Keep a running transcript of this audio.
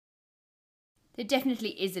There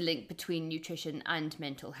definitely is a link between nutrition and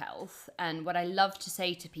mental health. And what I love to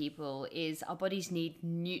say to people is our bodies need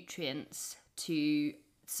nutrients to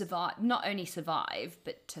survive, not only survive,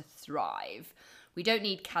 but to thrive. We don't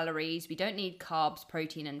need calories, we don't need carbs,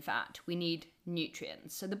 protein, and fat. We need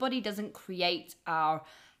nutrients. So the body doesn't create our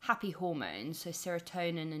happy hormones, so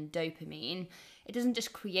serotonin and dopamine. It doesn't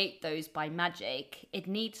just create those by magic. It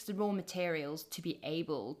needs the raw materials to be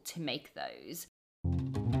able to make those.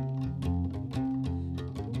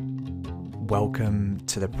 Welcome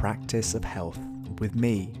to the Practice of Health with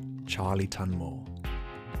me, Charlie Tunmore.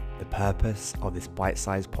 The purpose of this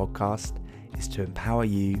bite-sized podcast is to empower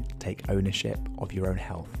you to take ownership of your own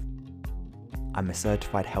health. I'm a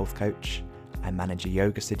certified health coach, I manage a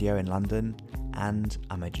yoga studio in London, and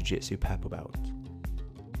I'm a jiu-jitsu purple belt.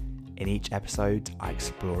 In each episode, I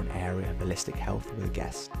explore an area of holistic health with a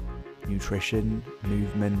guest: nutrition,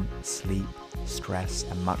 movement, sleep, stress,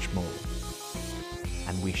 and much more.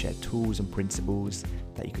 And we share tools and principles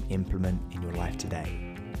that you can implement in your life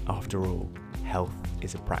today. After all, health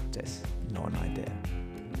is a practice, not an idea.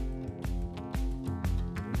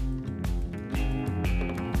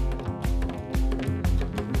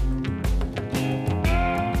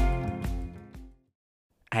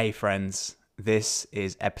 Hey friends, this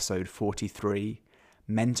is episode 43,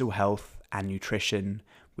 Mental Health and Nutrition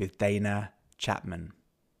with Dana Chapman.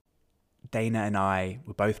 Dana and I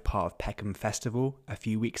were both part of Peckham Festival a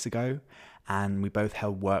few weeks ago, and we both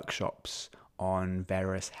held workshops on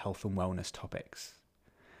various health and wellness topics.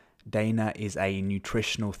 Dana is a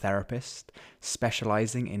nutritional therapist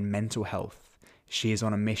specializing in mental health. She is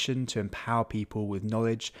on a mission to empower people with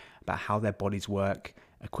knowledge about how their bodies work,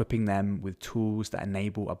 equipping them with tools that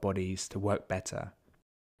enable our bodies to work better.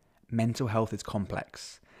 Mental health is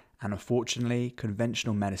complex, and unfortunately,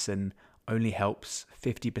 conventional medicine only helps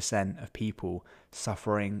 50% of people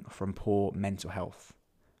suffering from poor mental health.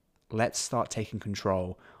 Let's start taking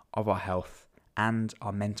control of our health and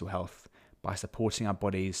our mental health by supporting our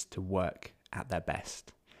bodies to work at their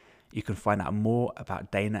best. You can find out more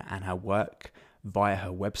about Dana and her work via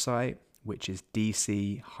her website, which is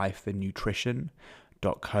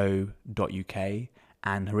dc-nutrition.co.uk,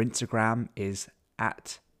 and her Instagram is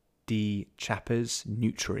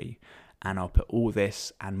 @dchappersnutri. And I'll put all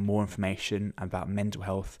this and more information about mental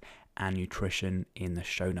health and nutrition in the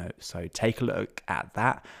show notes. So take a look at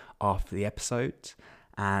that after the episode.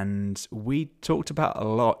 And we talked about a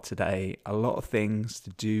lot today, a lot of things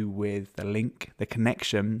to do with the link, the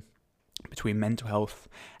connection between mental health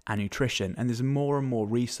and nutrition. And there's more and more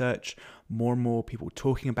research, more and more people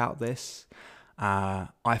talking about this.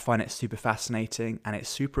 I find it super fascinating, and it's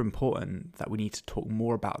super important that we need to talk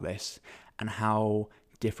more about this and how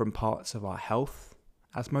different parts of our health,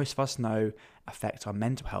 as most of us know, affect our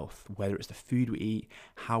mental health, whether it's the food we eat,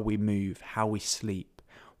 how we move, how we sleep,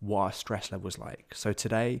 what our stress level is like. So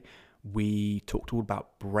today we talked all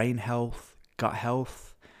about brain health, gut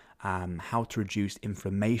health, how to reduce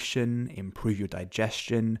inflammation, improve your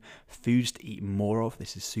digestion, foods to eat more of,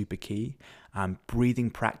 this is super key,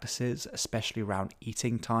 breathing practices, especially around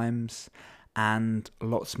eating times, and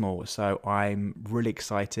lots more. So I'm really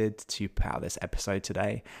excited to put out this episode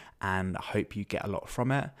today, and I hope you get a lot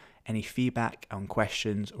from it. Any feedback and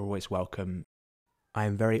questions are always welcome. I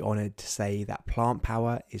am very honoured to say that Plant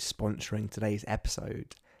Power is sponsoring today's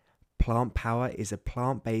episode. Plant Power is a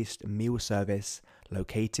plant-based meal service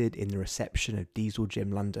located in the reception of Diesel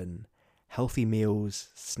Gym London. Healthy meals,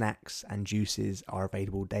 snacks and juices are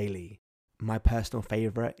available daily. My personal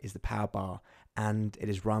favourite is the Power Bar, and it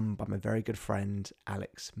is run by my very good friend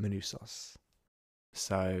Alex Manousos.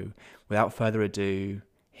 So without further ado,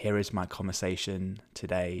 here is my conversation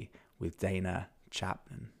today with Dana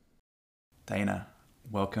Chapman. Dana,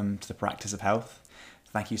 welcome to the Practice of Health.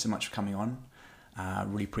 Thank you so much for coming on.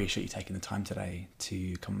 Really appreciate you taking the time today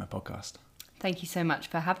to come on my podcast. Thank you so much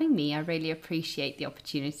for having me. I really appreciate the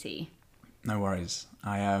opportunity. No worries.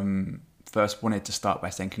 I first wanted to start by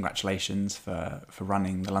saying congratulations for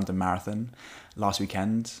running the London Marathon last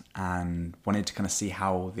weekend, and wanted to kind of see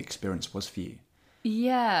how the experience was for you.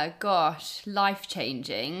 Yeah, gosh,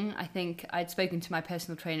 life-changing. I think I'd spoken to my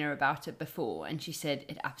personal trainer about it before, and she said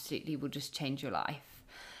it absolutely will just change your life.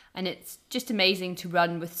 And it's just amazing to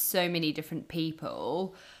run with so many different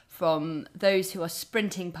people, from those who are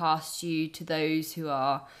sprinting past you to those who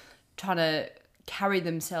are trying to carry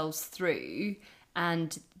themselves through,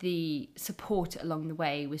 and the support along the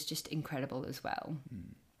way was just incredible as well.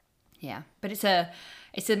 Yeah, but it's as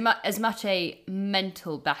much a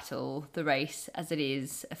mental battle, the race, as it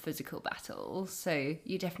is a physical battle. So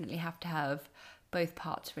you definitely have to have both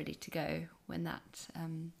parts ready to go when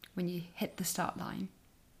you hit the start line.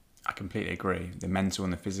 I completely agree. The mental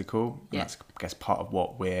and the physical. And that's, I guess, part of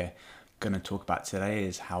what we're going to talk about today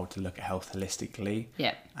is how to look at health holistically.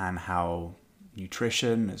 Yeah. And how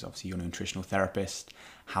nutrition, as obviously you're a nutritional therapist,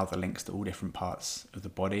 how that links to all different parts of the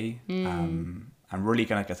body. I'm really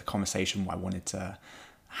going to get the conversation what I wanted to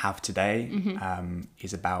have today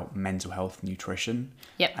is about mental health and nutrition.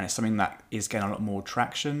 Yep. And it's something that is getting a lot more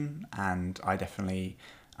traction, and I definitely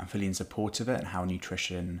am fully in support of it and how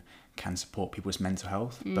nutrition can support people's mental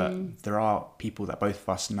health. But there are people that both of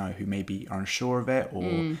us know who maybe are unsure of it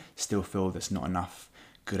or still feel there's not enough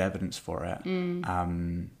good evidence for it.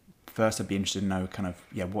 First, I'd be interested to know kind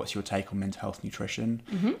of, what's your take on mental health nutrition?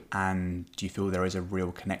 And do you feel there is a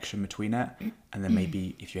real connection between it? And then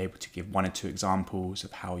maybe if you're able to give 1 or 2 examples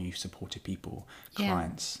of how you've supported people,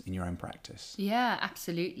 clients in your own practice. Yeah,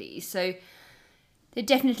 absolutely. So there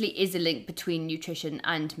definitely is a link between nutrition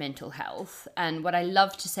and mental health. And what I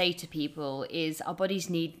love to say to people is our bodies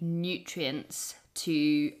need nutrients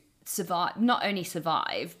to survive, not only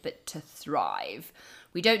survive, but to thrive.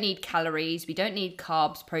 We don't need calories, we don't need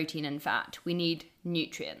carbs, protein and fat. We need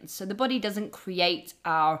nutrients. So the body doesn't create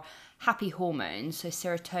our happy hormones, so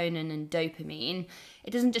serotonin and dopamine.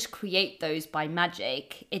 It doesn't just create those by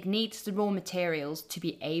magic. It needs the raw materials to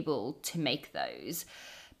be able to make those.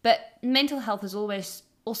 But mental health is always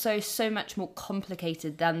also so much more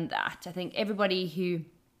complicated than that. I think everybody who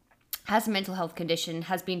has a mental health condition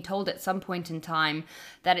has been told at some point in time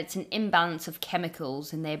that it's an imbalance of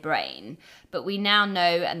chemicals in their brain. But we now know,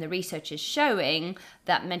 and the research is showing,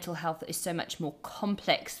 that mental health is so much more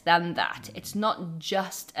complex than that. It's not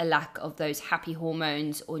just a lack of those happy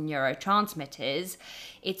hormones or neurotransmitters.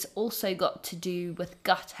 It's also got to do with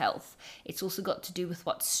gut health. It's also got to do with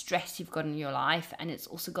what stress you've got in your life, and it's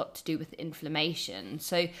also got to do with inflammation.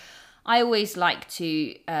 So I always like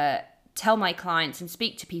to tell my clients and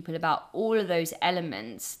speak to people about all of those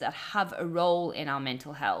elements that have a role in our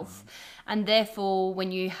mental health. And therefore,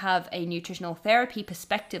 when you have a nutritional therapy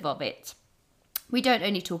perspective of it, we don't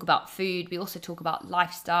only talk about food, we also talk about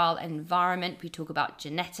lifestyle and environment, we talk about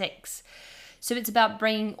genetics. So it's about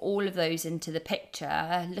bringing all of those into the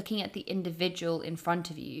picture, looking at the individual in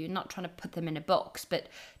front of you, not trying to put them in a box, but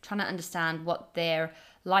trying to understand what their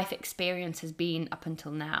life experience has been up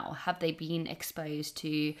until now. Have they been exposed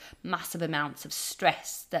to massive amounts of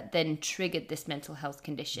stress that then triggered this mental health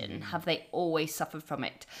condition? Have they always suffered from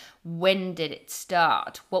it? When did it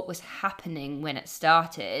start? What was happening when it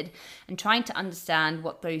started? And trying to understand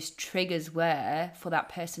what those triggers were for that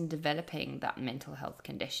person developing that mental health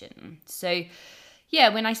condition. So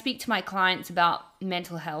when I speak to my clients about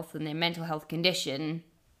mental health and their mental health condition,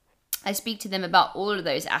 I speak to them about all of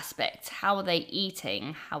those aspects. How are they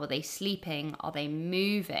eating? How are they sleeping? Are they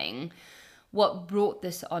moving? What brought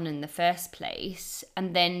this on in the first place?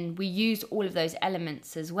 And then we use all of those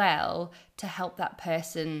elements as well to help that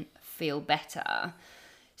person feel better.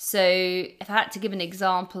 So if I had to give an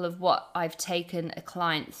example of what I've taken a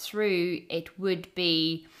client through, it would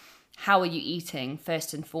be, how are you eating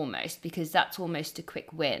first and foremost? Because that's almost a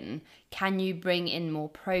quick win. Can you bring in more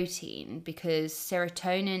protein? Because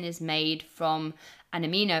serotonin is made from an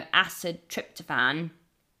amino acid, tryptophan.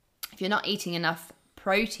 If you're not eating enough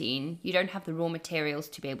protein, you don't have the raw materials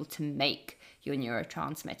to be able to make your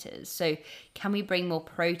neurotransmitters. So can we bring more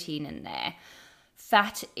protein in there?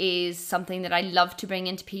 Fat is something that I love to bring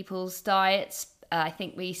into people's diets. I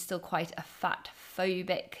think we're still quite a fat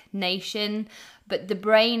phobic nation, but the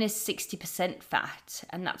brain is 60% fat,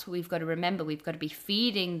 and that's what we've got to remember. We've got to be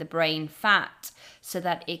feeding the brain fat so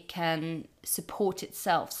that it can support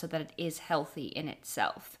itself, so that it is healthy in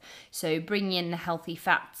itself. So bringing in the healthy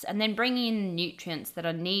fats and then bringing in the nutrients that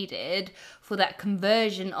are needed for that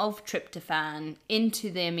conversion of tryptophan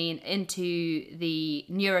into the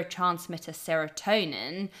neurotransmitter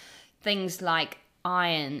serotonin, things like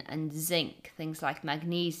iron and zinc, things like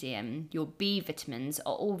magnesium, your B vitamins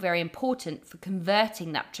are all very important for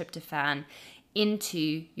converting that tryptophan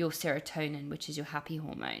into your serotonin, which is your happy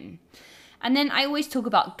hormone. And then I always talk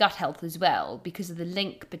about gut health as well, because of the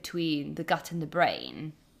link between the gut and the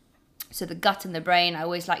brain. So the gut and the brain, I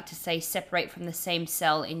always like to say, separate from the same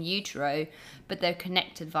cell in utero, but they're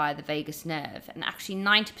connected via the vagus nerve. And actually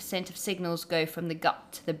 90% of signals go from the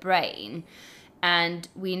gut to the brain. And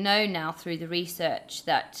we know now through the research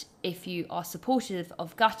that if you are supportive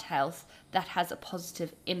of gut health, that has a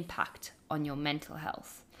positive impact on your mental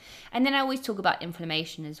health. And then I always talk about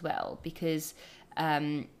inflammation as well, because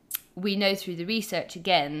we know through the research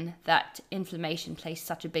again that inflammation plays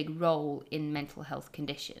such a big role in mental health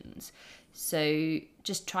conditions. So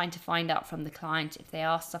just trying to find out from the client if they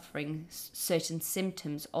are suffering certain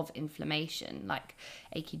symptoms of inflammation, like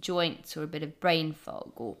achy joints or a bit of brain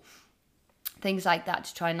fog, or things like that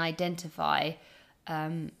to try and identify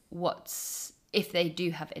if they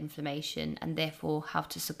do have inflammation, and therefore how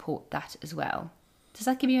to support that as well. Does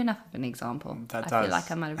that give you enough of an example? That I does. feel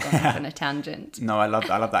like I might have gone off on a tangent. No, I love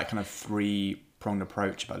that kind of three-pronged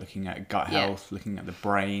approach about looking at gut health, looking at the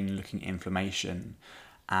brain, looking at inflammation.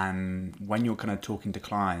 And when you're kind of talking to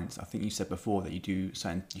clients, I think you said before that you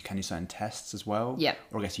can do certain tests as well. Yeah.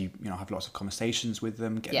 Or I guess you have lots of conversations with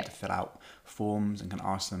them, get them to fill out forms and kind of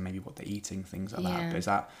ask them maybe what they're eating, things like that. But is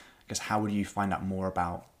that, I guess, how would you find out more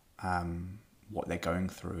about what they're going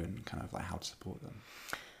through and kind of like how to support them?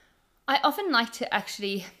 I often like to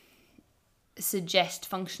actually suggest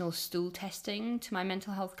functional stool testing to my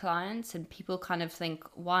mental health clients, and people kind of think,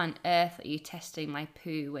 why on earth are you testing my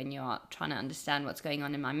poo when you're trying to understand what's going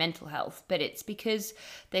on in my mental health? But it's because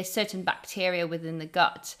there's certain bacteria within the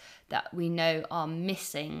gut that we know are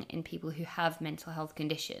missing in people who have mental health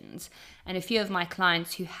conditions. And a few of my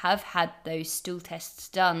clients who have had those stool tests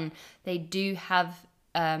done, they do have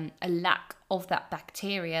a lack of that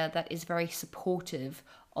bacteria that is very supportive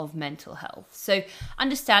of mental health. So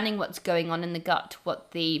understanding what's going on in the gut,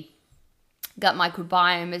 what the gut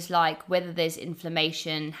microbiome is like, whether there's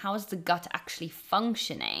inflammation, how is the gut actually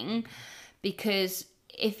functioning? Because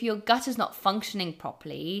if your gut is not functioning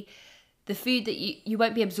properly, the food that you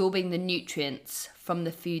won't be absorbing the nutrients from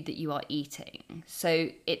the food that you are eating.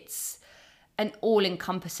 So it's an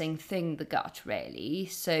all-encompassing thing, the gut, really.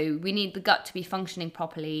 So we need the gut to be functioning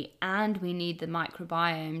properly, and we need the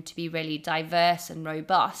microbiome to be really diverse and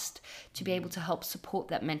robust to be able to help support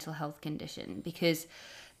that mental health condition, because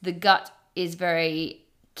the gut is very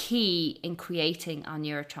key in creating our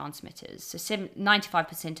neurotransmitters. So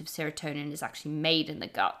 95% of serotonin is actually made in the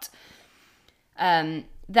gut.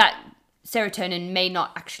 That serotonin may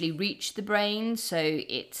not actually reach the brain, so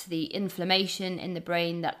it's the inflammation in the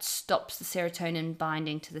brain that stops the serotonin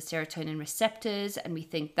binding to the serotonin receptors, and we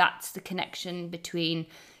think that's the connection between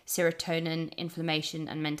serotonin, inflammation,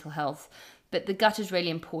 and mental health. But the gut is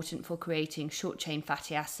really important for creating short-chain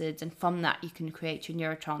fatty acids, and from that you can create your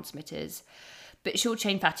neurotransmitters. But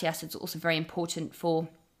short-chain fatty acids are also very important for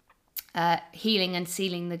healing and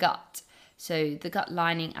sealing the gut. So the gut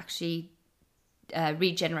lining actually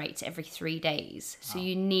regenerates every 3 days. So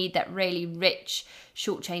you need that really rich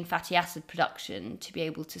short-chain fatty acid production to be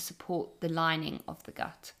able to support the lining of the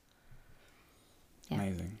gut. Yeah.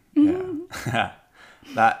 Amazing. Yeah.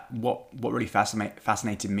 That what really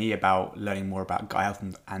fascinated me about learning more about gut health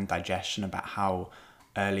and digestion, about how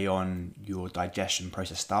early on your digestion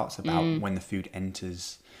process starts, about when the food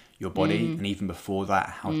enters your body, and even before that,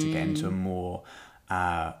 how to get into a more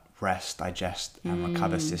rest, digest and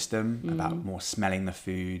recover system, about more smelling the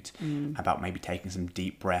food, about maybe taking some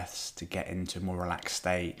deep breaths to get into a more relaxed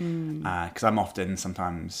state, because I'm often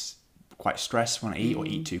sometimes quite stressed when I eat or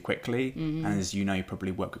eat too quickly, and as you know, you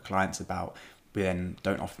probably work with clients about, we then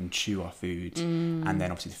don't often chew our food, and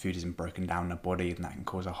then obviously the food isn't broken down in our body, and that can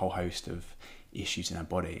cause a whole host of issues in our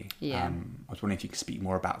body. I was wondering if you could speak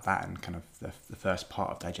more about that and kind of the first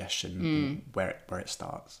part of digestion, and where it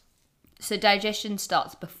starts. So digestion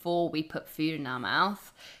starts before we put food in our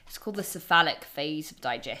mouth. It's called the cephalic phase of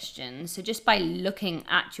digestion. So just by looking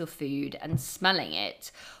at your food and smelling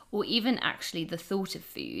it, or even actually the thought of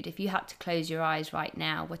food, if you had to close your eyes right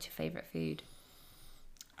now, what's your favourite food?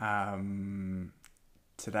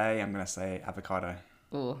 Today I'm going to say avocado.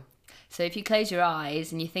 Oh, so if you close your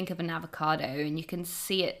eyes and you think of an avocado and you can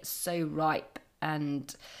see it so ripe,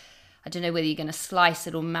 and I don't know whether you're going to slice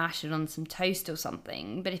it or mash it on some toast or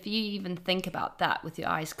something, but if you even think about that with your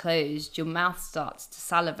eyes closed, your mouth starts to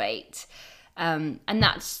salivate. And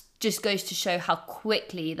that just goes to show how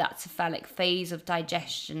quickly that cephalic phase of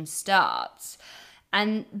digestion starts.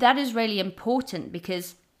 And that is really important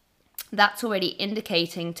because that's already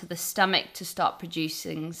indicating to the stomach to start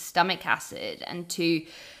producing stomach acid, and to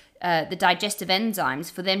the digestive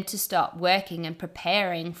enzymes for them to start working and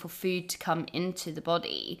preparing for food to come into the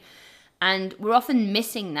body. And we're often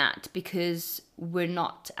missing that because we're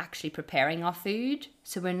not actually preparing our food.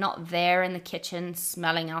 So we're not there in the kitchen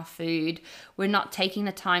smelling our food. We're not taking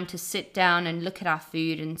the time to sit down and look at our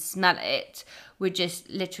food and smell it. We're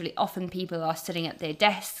just literally, often people are sitting at their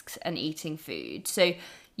desks and eating food. So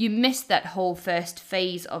you miss that whole first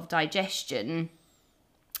phase of digestion,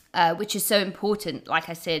 which is so important, like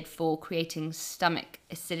I said, for creating stomach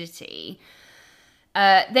acidity.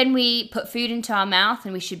 Then we put food into our mouth,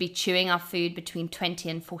 and we should be chewing our food between 20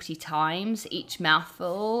 and 40 times each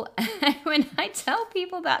mouthful. And when I tell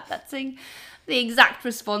people that, that's the exact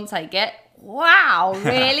response I get. wow,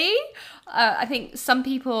 really? I think some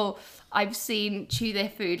people I've seen chew their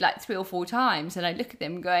food like 3 or 4 times, and I look at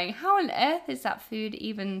them going, how on earth is that food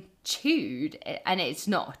even chewed? And it's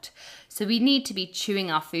not. So we need to be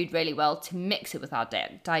chewing our food really well to mix it with our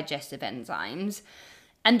digestive enzymes.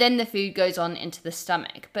 And then the food goes on into the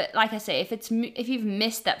stomach. But like I say, if you've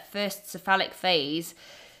missed that first cephalic phase,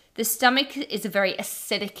 the stomach is a very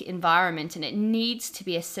acidic environment, and it needs to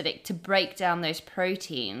be acidic to break down those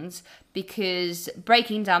proteins, because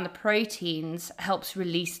breaking down the proteins helps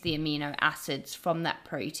release the amino acids from that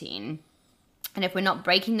protein. And if we're not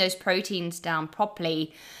breaking those proteins down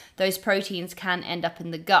properly, those proteins can end up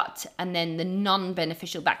in the gut, and then the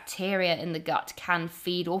non-beneficial bacteria in the gut can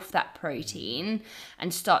feed off that protein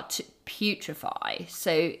and start to putrefy.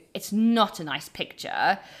 So it's not a nice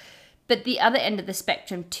picture. But the other end of the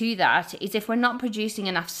spectrum to that is if we're not producing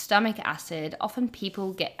enough stomach acid, often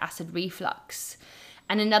people get acid reflux.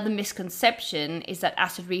 And another misconception is that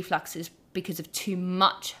acid reflux is because of too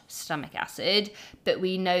much stomach acid, but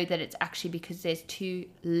we know that it's actually because there's too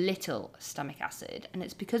little stomach acid. And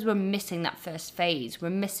it's because we're missing that first phase. We're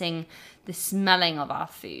missing the smelling of our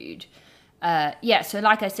food. So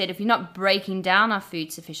like I said, if you're not breaking down our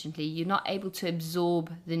food sufficiently, you're not able to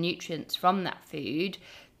absorb the nutrients from that food,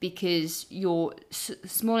 because your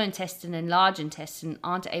small intestine and large intestine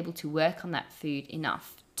aren't able to work on that food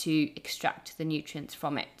enough to extract the nutrients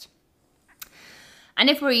from it. And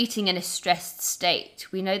if we're eating in a stressed state,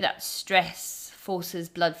 we know that stress forces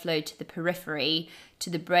blood flow to the periphery, to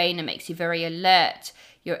the brain, and makes you very alert.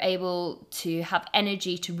 You're able to have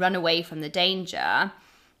energy to run away from the danger.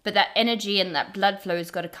 But that energy and that blood flow has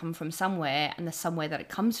got to come from somewhere, and the somewhere that it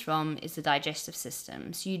comes from is the digestive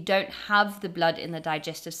system. So you don't have the blood in the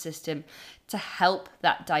digestive system to help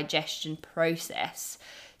that digestion process.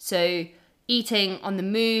 So eating on the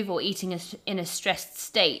move or eating in a stressed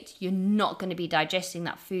state, you're not going to be digesting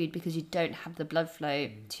that food because you don't have the blood flow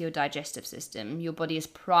to your digestive system. Your body is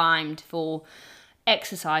primed for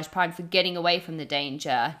exercise, primed for getting away from the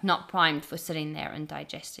danger, not primed for sitting there and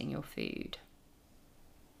digesting your food.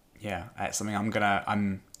 Yeah, it's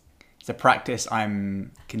something it's a practice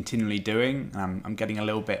I'm continually doing. I'm getting a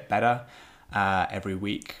little bit better every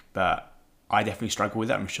week, but I definitely struggle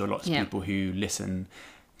with it. I'm sure lots of people who listen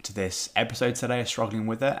to this episode today are struggling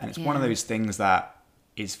with it. And it's one of those things that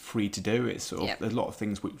is free to do. It's sort of, there's a lot of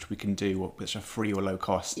things which we can do which are free or low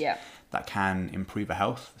cost that can improve our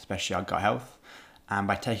health, especially our gut health. And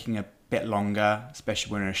by taking a bit longer,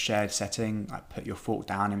 especially when in a shared setting, like put your fork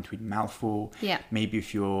down in between mouthful. Maybe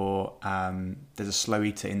if you're there's a slow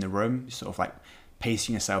eater in the room, sort of like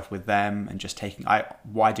pacing yourself with them and just taking.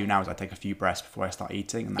 What I do now is I take a few breaths before I start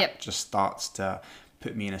eating, and that just starts to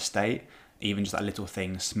put me in a state. Even just that little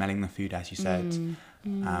thing, smelling the food, as you said,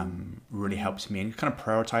 really helps me. And kind of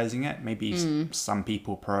prioritizing it. Maybe some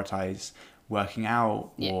people prioritize working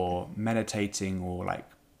out or meditating or like,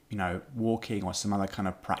 walking or some other kind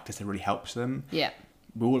of practice that really helps them.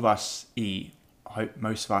 All of us eat. I hope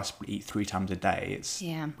most of us eat 3 times a day.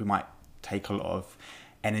 We might take a lot of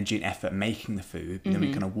energy and effort making the food, but then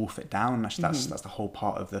we kind of wolf it down. That's the whole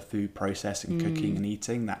part of the food process and cooking and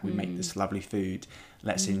eating, that we make this lovely food.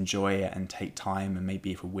 Let's enjoy it and take time. And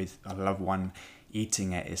maybe if we're with a loved one,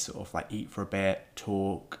 eating it is sort of like eat for a bit,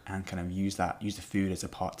 talk, and kind of use the food as a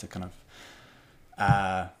part to kind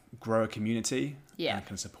of grow a community and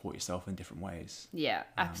kind of support yourself in different ways.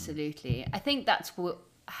 Absolutely. I think that's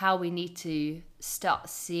how we need to start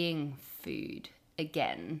seeing food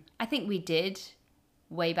again. I think we did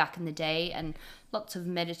way back in the day, and lots of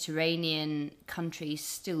Mediterranean countries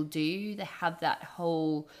still do. They have that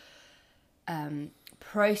whole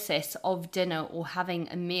process of dinner or having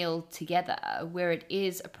a meal together, where it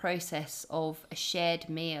is a process of a shared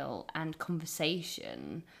meal and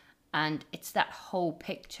conversation. And it's that whole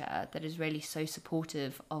picture that is really so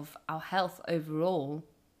supportive of our health overall,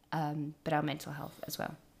 but our mental health as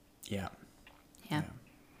well. Yeah.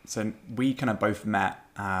 So we kind of both met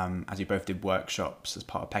as we both did workshops as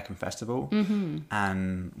part of Peckham Festival.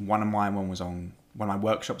 And one of my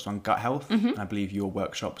workshops was on gut health. And I believe your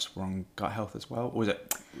workshops were on gut health as well. Or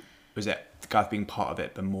was it gut being part of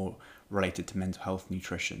it, but more related to mental health,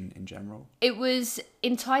 nutrition in general? It was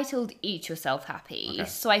entitled Eat Yourself Happy. Okay.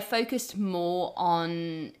 So I focused more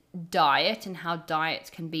on diet and how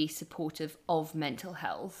diet can be supportive of mental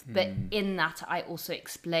health. But in that, I also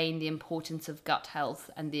explained the importance of gut health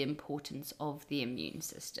and the importance of the immune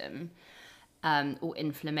system or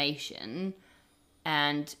inflammation,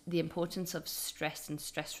 and the importance of stress and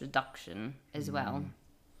stress reduction as well.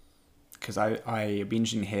 Because I'd be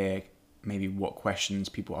interested to hear maybe what questions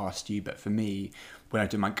people asked you, but for me, when I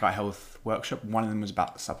did my gut health workshop, one of them was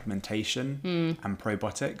about supplementation and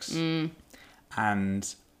probiotics.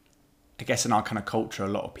 And I guess in our kind of culture, a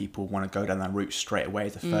lot of people want to go down that route straight away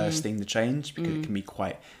as the first thing to change, because it can be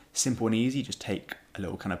quite simple and easy. Just take a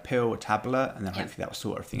little kind of pill, a tablet, and then hopefully that will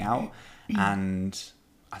sort everything out. And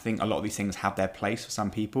I think a lot of these things have their place for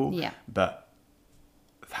some people. Yeah. But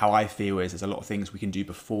how I feel is there's a lot of things we can do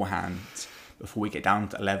beforehand, before we get down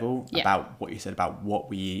to a level, about what you said about what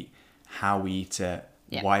we eat, how we eat it,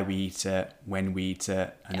 why we eat it, when we eat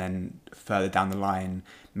it, and then further down the line,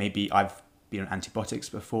 maybe I've been on antibiotics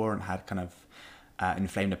before and had kind of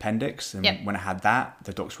inflamed appendix, and when I had that,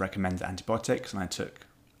 the doctor recommended antibiotics, and I took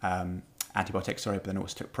antibiotics, but then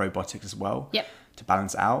also took probiotics as well to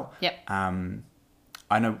balance it out.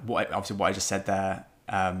 I know what I just said there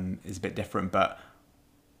is a bit different, but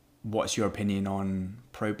what's your opinion on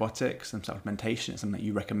probiotics and supplementation? Is something that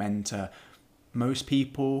you recommend to most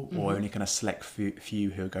people, or only kind of select few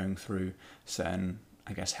who are going through certain,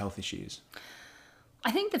 I guess, health issues?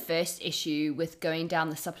 I think the first issue with going down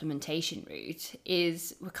the supplementation route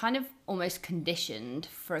is we're kind of almost conditioned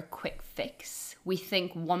for a quick fix. We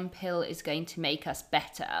think one pill is going to make us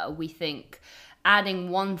better. We think adding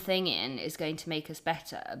one thing in is going to make us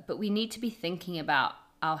better. But we need to be thinking about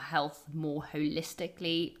our health more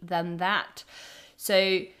holistically than that.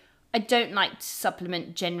 So I don't like to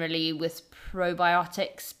supplement generally with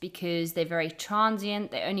probiotics because they're very transient.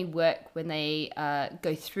 They only work when they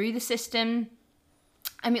go through the system.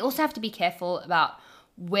 And we also have to be careful about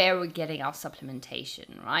where we're getting our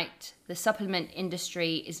supplementation, right? The supplement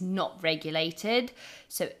industry is not regulated,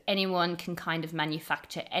 so anyone can kind of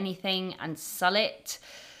manufacture anything and sell it.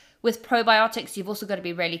 With probiotics, you've also got to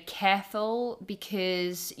be really careful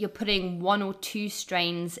because you're putting 1 or 2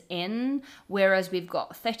 strains in, whereas we've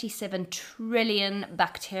got 37 trillion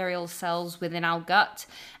bacterial cells within our gut.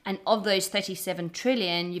 And of those 37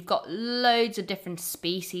 trillion, you've got loads of different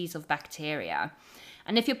species of bacteria.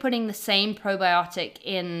 And if you're putting the same probiotic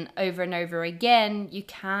in over and over again, you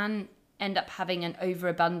can end up having an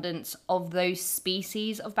overabundance of those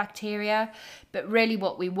species of bacteria. But really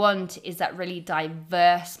what we want is that really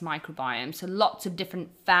diverse microbiome. So lots of different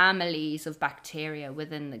families of bacteria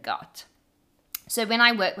within the gut. So when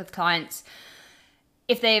I work with clients,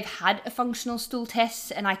 if they've had a functional stool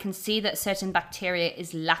test and I can see that certain bacteria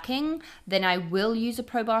is lacking, then I will use a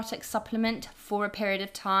probiotic supplement for a period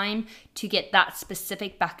of time to get that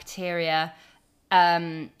specific bacteria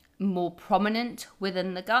more prominent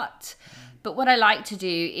within the gut. But what I like to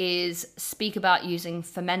do is speak about using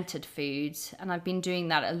fermented foods, and I've been doing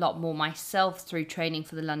that a lot more myself through training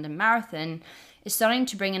for the London Marathon, is starting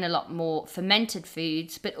to bring in a lot more fermented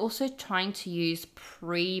foods, but also trying to use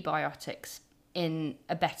prebiotics in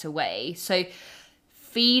a better way. So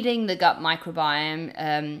feeding the gut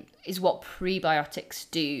microbiome is what prebiotics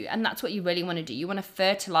do, and that's what you really want to do. You want to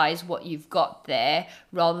fertilize what you've got there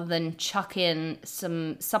rather than chuck in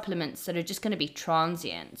some supplements that are just going to be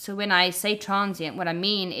transient. So when I say transient, what I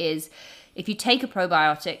mean is if you take a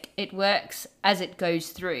probiotic, it works as it goes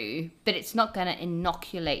through, but it's not going to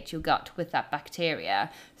inoculate your gut with that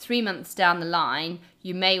bacteria. 3 months down the line,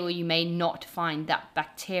 you may or you may not find that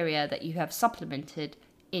bacteria that you have supplemented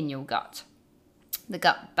in your gut. The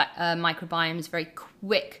gut microbiome is very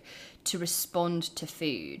quick to respond to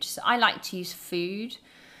food. So I like to use foods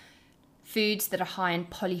that are high in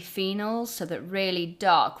polyphenols, so that really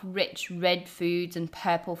dark, rich red foods and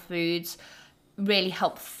purple foods really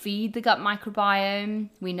help feed the gut microbiome.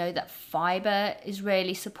 We know that fiber is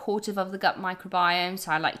really supportive of the gut microbiome,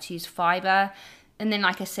 so I like to use fiber. And then,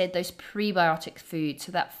 like I said, those prebiotic foods,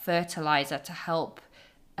 so that fertilizer to help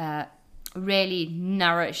really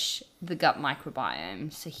nourish the gut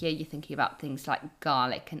microbiome. So here you're thinking about things like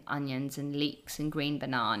garlic and onions and leeks and green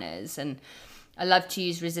bananas. And I love to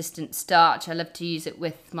use resistant starch. I love to use it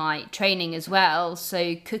with my training as well.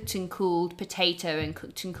 So cooked and cooled potato and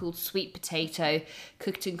cooked and cooled sweet potato,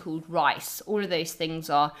 cooked and cooled rice. All of those things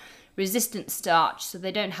are resistant starch, so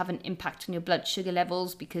they don't have an impact on your blood sugar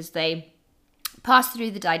levels because they pass through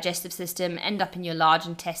the digestive system, end up in your large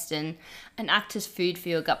intestine, and act as food for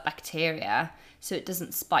your gut bacteria. So it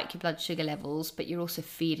doesn't spike your blood sugar levels, but you're also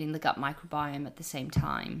feeding the gut microbiome at the same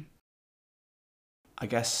time. I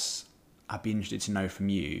guess I'd be interested to know from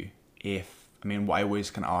you what I always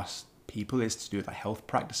kind of ask people is to do with like health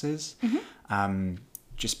practices.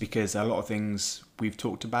 Just because a lot of things we've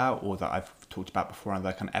talked about or that I've talked about before on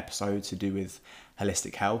other kind of episodes to do with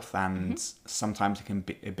holistic health, and sometimes it can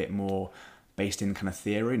be a bit more based in kind of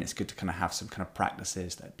theory, and it's good to kind of have some kind of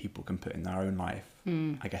practices that people can put in their own life.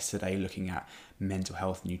 I guess today looking at mental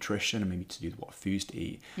health, nutrition, and maybe to do with what foods to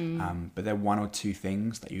eat. But there are one or two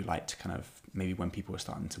things that you like to kind of, maybe when people are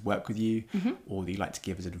starting to work with you, or that you like to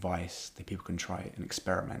give as advice that people can try and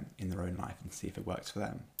experiment in their own life and see if it works for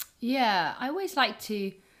them. Yeah, I always like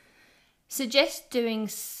to suggest doing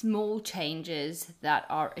small changes that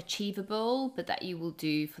are achievable, but that you will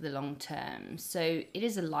do for the long term. So it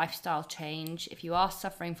is a lifestyle change. If you are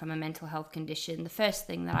suffering from a mental health condition, the first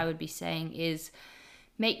thing that I would be saying is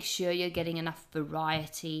make sure you're getting enough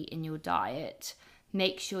variety in your diet.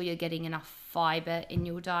 Make sure you're getting enough fiber in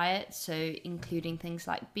your diet, so including things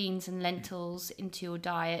like beans and lentils into your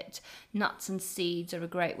diet. Nuts and seeds are a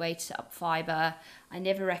great way to up fiber. I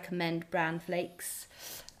never recommend bran flakes.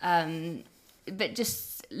 But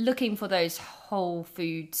just looking for those whole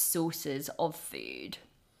food sources of food.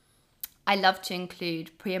 I love to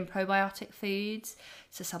include pre and probiotic foods.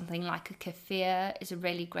 So something like a kefir is a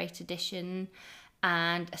really great addition,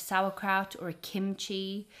 and a sauerkraut or a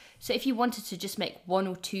kimchi. So if you wanted to just make one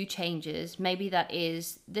or two changes, maybe that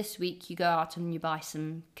is this week you go out and you buy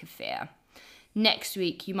some kefir. Next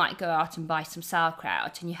week, you might go out and buy some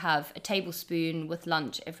sauerkraut and you have a tablespoon with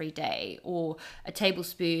lunch every day, or a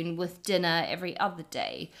tablespoon with dinner every other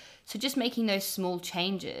day. So just making those small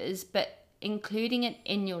changes, but including it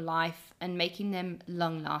in your life and making them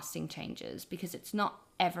long-lasting changes, because it's not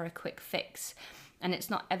ever a quick fix and it's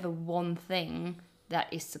not ever one thing that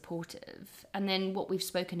is supportive. And then what we've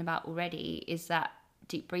spoken about already is that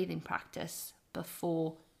deep breathing practice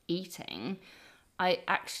before eating. I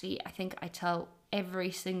think I tell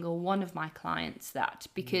every single one of my clients that,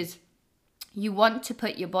 because you want to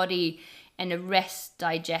put your body in a rest,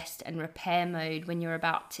 digest, and repair mode when you're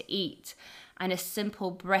about to eat. And a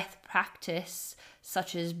simple breath practice,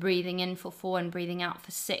 such as breathing in for 4 and breathing out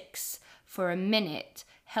for 6 for a minute,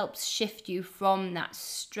 helps shift you from that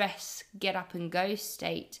stress, get up and go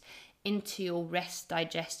state into your rest,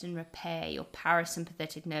 digest, and repair, your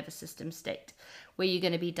parasympathetic nervous system state, where you're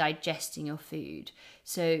going to be digesting your food.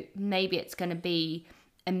 So maybe it's going to be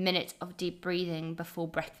a minute of deep breathing before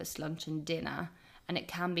breakfast, lunch, and dinner. And it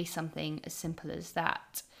can be something as simple as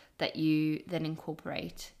that you then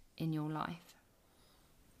incorporate in your life.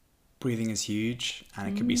 Breathing is huge, and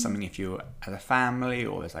it could be something if you're as a family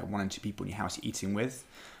or there's like 1 or 2 people in your house you're eating with.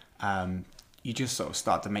 You just sort of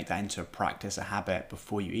start to make that into a practice, a habit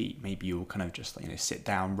before you eat. Maybe you'll kind of just sit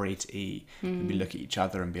down ready to eat, maybe look at each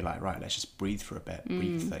other and be like, right, let's just breathe for a bit,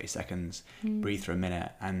 breathe for 30 seconds, breathe for a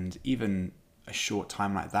minute. And even a short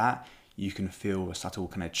time like that, you can feel a subtle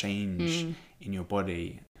kind of change in your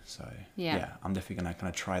body. So yeah, I'm definitely gonna kind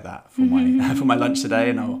of try that for my for my lunch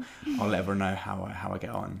today, and I'll let everyone know how I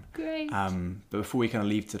get on. Great. But before we kind of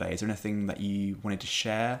leave today, is there anything that you wanted to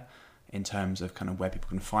share in terms of kind of where people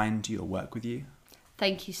can find you or work with you?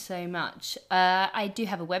 Thank you so much. I do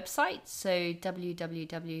have a website, so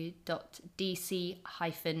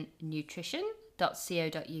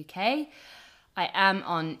www.dc-nutrition.co.uk. I am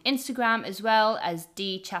on Instagram as well as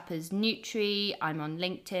dchappersnutri. I'm on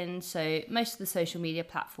LinkedIn, so most of the social media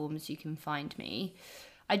platforms you can find me.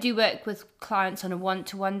 I do work with clients on a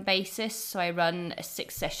one-to-one basis, so I run a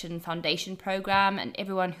 6-session foundation program, and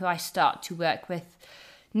everyone who I start to work with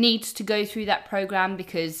needs to go through that program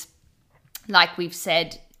because, like we've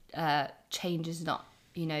said, changing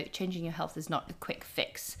your health is not a quick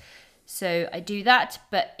fix. So I do that,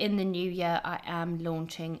 but in the new year, I am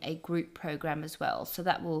launching a group program as well. So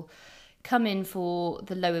that will come in for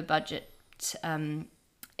the lower budget.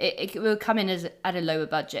 It will come in at a lower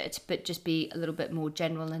budget, but just be a little bit more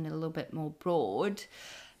general and a little bit more broad.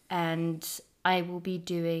 And I will be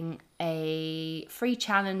doing a free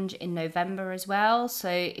challenge in November as well. So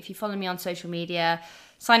if you follow me on social media,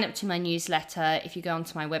 sign up to my newsletter. If you go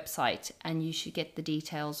onto my website, and you should get the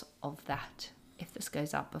details of that if this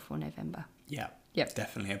goes up before November. Yeah,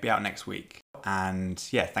 definitely. It'll be out next week. And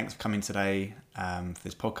yeah, thanks for coming today for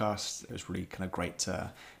this podcast. It was really kind of great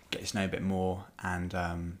to get to know a bit more, and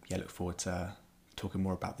look forward to talking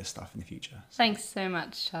more about this stuff in the future. Thanks so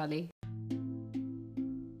much, Charlie.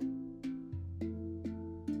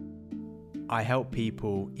 I help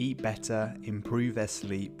people eat better, improve their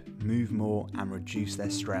sleep, move more, and reduce their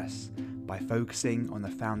stress by focusing on the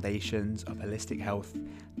foundations of holistic health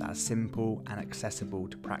that are simple and accessible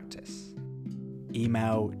to practice.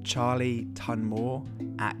 Email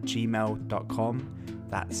charlietunmore@gmail.com,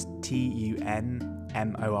 that's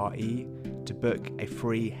TUNMORE, to book a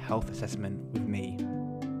free health assessment with me.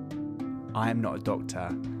 I am not a doctor,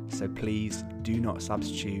 so please do not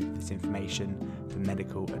substitute this information for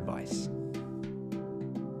medical advice.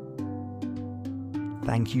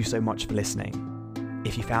 Thank you so much for listening.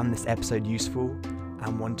 If you found this episode useful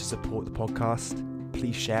and want to support the podcast,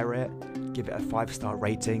 please share it, give it a 5-star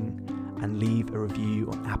rating, and leave a review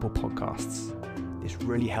on Apple Podcasts. This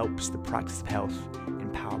really helps the practice of health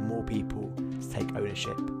empower more people to take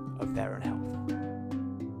ownership of their own health.